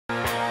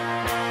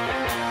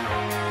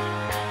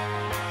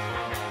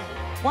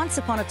Once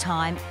upon a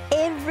time,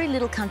 every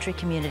little country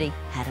community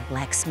had a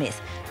blacksmith.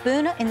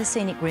 Boonah in the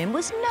Scenic Rim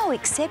was no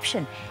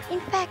exception. In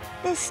fact,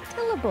 there's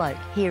still a bloke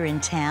here in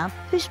town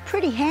who's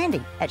pretty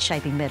handy at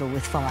shaping metal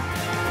with fire.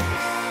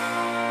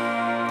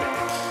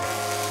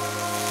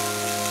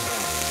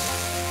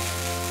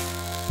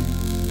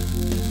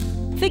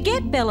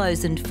 Forget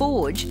bellows and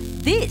forge.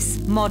 This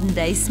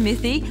modern-day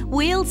smithy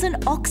wields an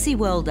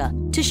oxy-welder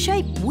to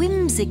shape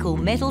whimsical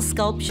metal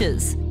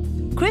sculptures.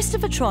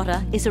 Christopher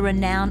Trotter is a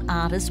renowned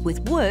artist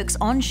with works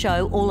on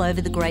show all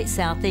over the Great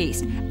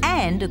Southeast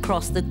and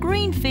across the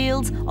green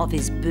fields of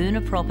his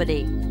Boonah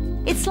property.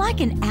 It's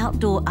like an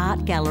outdoor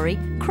art gallery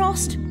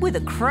crossed with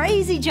a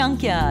crazy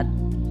junkyard.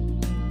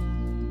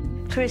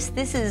 Chris,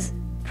 this is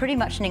pretty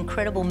much an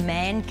incredible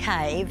man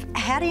cave.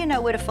 How do you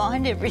know where to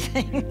find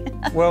everything?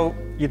 Well,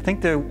 you'd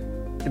think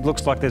it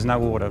looks like there's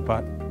no order,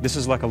 but this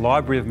is like a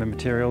library of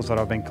materials that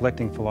I've been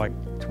collecting for like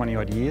 20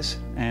 odd years,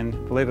 and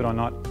believe it or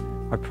not,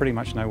 I pretty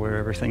much know where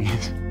everything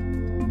is.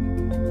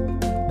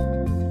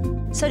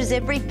 So does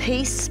every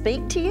piece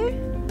speak to you?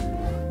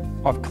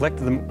 I've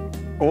collected them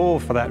all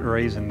for that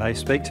reason. They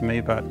speak to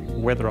me, but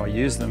whether I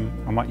use them,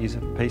 I might use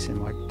a piece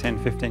in like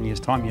 10, 15 years'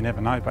 time, you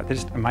never know. But they're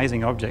just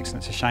amazing objects, and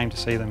it's a shame to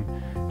see them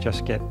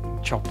just get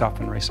chopped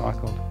up and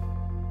recycled.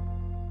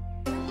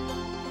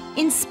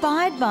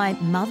 Inspired by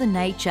Mother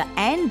Nature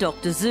and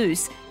Dr.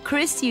 Zeus,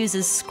 Chris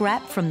uses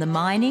scrap from the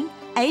mining,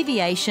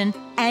 aviation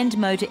and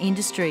motor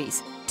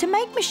industries to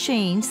make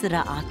machines that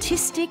are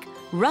artistic,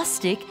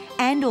 rustic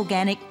and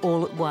organic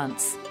all at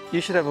once.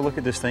 You should have a look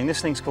at this thing.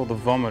 This thing's called the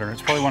Vomiter.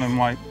 It's probably one of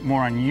my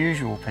more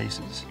unusual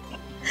pieces.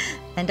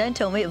 And don't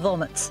tell me it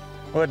vomits.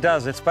 Well, it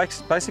does. It's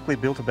basically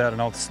built about an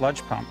old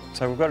sludge pump.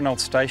 So we've got an old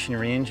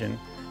stationary engine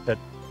that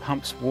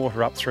pumps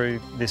water up through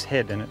this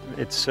head, and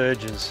it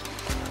surges.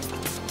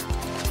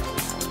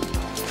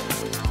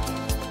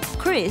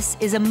 Chris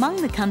is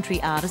among the country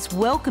artists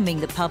welcoming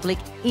the public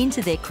into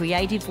their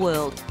creative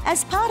world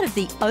as part of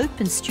the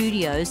open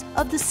studios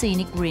of the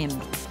Scenic Rim.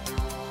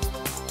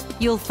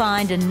 You'll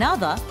find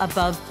another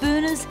above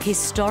Boonah's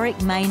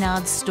historic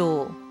Maynard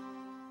store.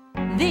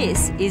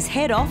 This is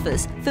head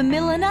office for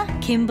milliner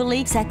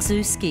Kimberly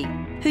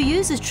Zakzuski, who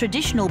uses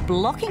traditional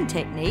blocking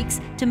techniques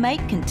to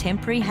make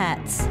contemporary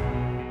hats.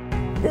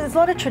 There's a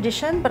lot of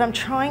tradition, but I'm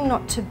trying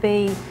not to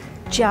be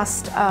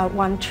just a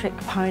one-trick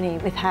pony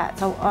with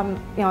hats.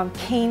 I'm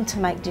keen to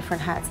make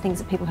different hats, things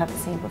that people haven't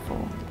seen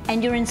before.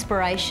 And your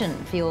inspiration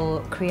for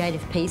your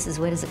creative pieces,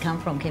 where does it come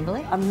from,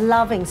 Kimberly? I'm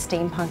loving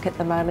steampunk at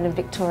the moment and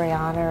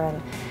Victoriana,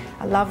 and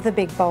I love the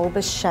big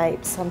bulbous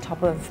shapes on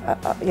top of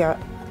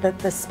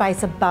the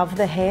space above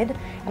the head.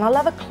 And I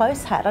love a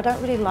close hat. I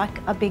don't really like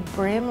a big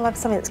brim. I love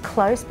something that's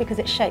close because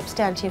it shapes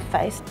down to your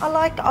face. I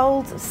like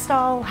old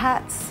style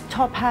hats,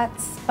 top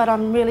hats, but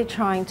I'm really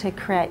trying to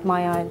create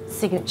my own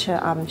signature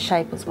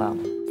shape as well.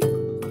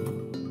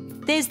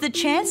 There's the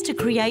chance to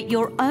create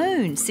your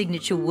own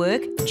signature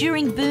work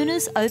during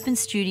Boonah's Open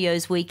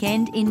Studios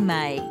weekend in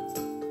May.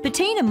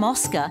 Bettina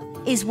Mosca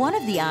is one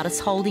of the artists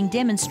holding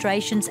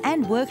demonstrations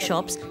and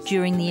workshops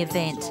during the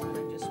event.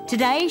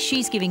 Today,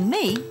 she's giving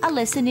me a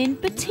lesson in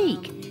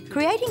batik,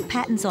 creating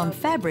patterns on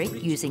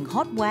fabric using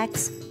hot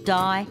wax,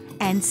 dye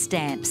and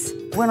stamps.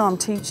 When I'm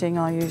teaching,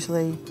 I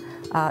usually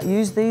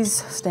use these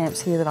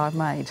stamps here that I've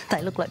made.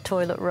 They look like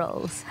toilet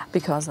rolls.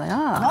 Because they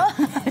are.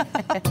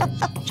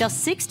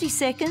 Just 60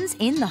 seconds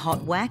in the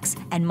hot wax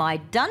and my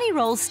dunny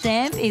roll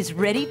stamp is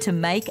ready to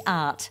make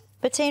art.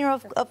 Bettina,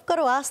 I've got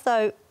to ask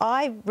though,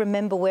 I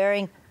remember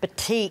wearing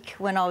batik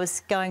when I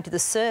was going to the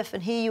surf,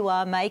 and here you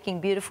are making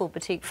beautiful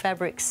batik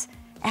fabrics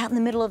out in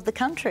the middle of the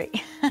country.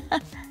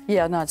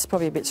 Yeah, no, it's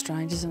probably a bit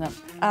strange, isn't it?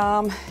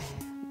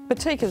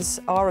 Batik, as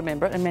I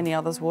remember it, and many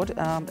others would,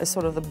 is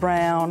sort of the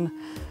brown,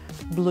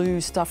 blue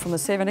stuff from the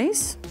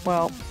 70s.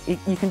 Well,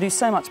 you can do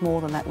so much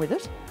more than that with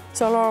it.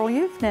 So, Laurel,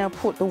 you've now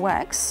put the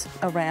wax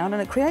around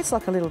and it creates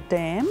like a little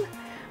dam,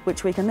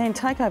 which we can then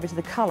take over to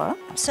the colour.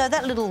 So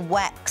that little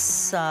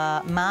wax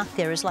mark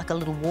there is like a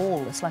little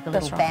wall, it's like a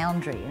little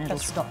boundary, and it'll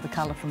stop the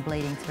colour from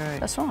bleeding through.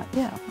 That's right,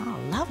 yeah. Oh,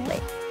 lovely.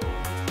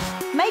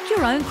 Make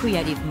your own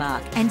creative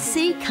mark and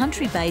see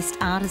country-based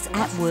artists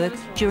at work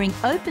during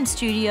Open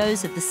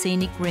Studios of the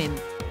Scenic Rim,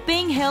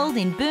 being held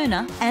in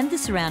Boonah and the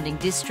surrounding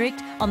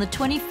district on the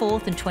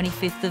 24th and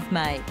 25th of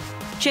May.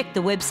 Check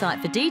the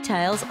website for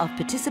details of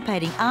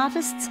participating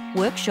artists,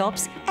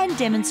 workshops and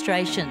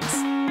demonstrations.